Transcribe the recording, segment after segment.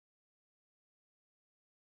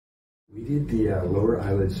We did the lower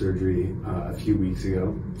eyelid surgery a few weeks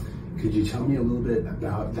ago. Could you tell me a little bit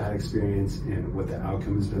about that experience and what the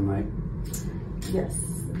outcome has been like? Yes,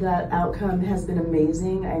 that outcome has been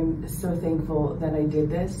amazing. I'm so thankful that I did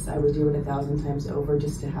this. I would do it 1,000 times over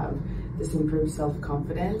just to have this improved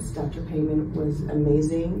self-confidence. Dr. Peyman was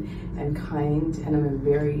amazing and kind, and I'm a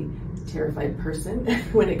very terrified person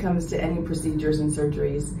when it comes to any procedures and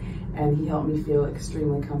surgeries, and he helped me feel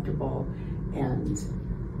extremely comfortable, and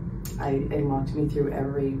he walked me through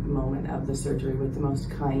every moment of the surgery with the most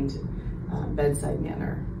kind bedside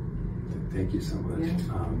manner. Thank you so much.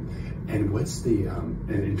 Yeah. And what's the, and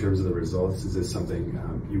in terms of the results, is this something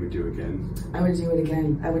you would do again? I would do it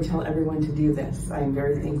again. I would tell everyone to do this. I am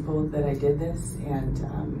very thankful that I did this, and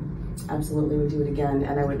absolutely would do it again.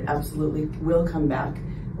 And I would absolutely will come back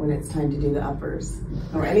when it's time to do the uppers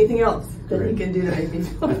or anything else that you can do to make me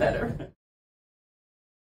feel better.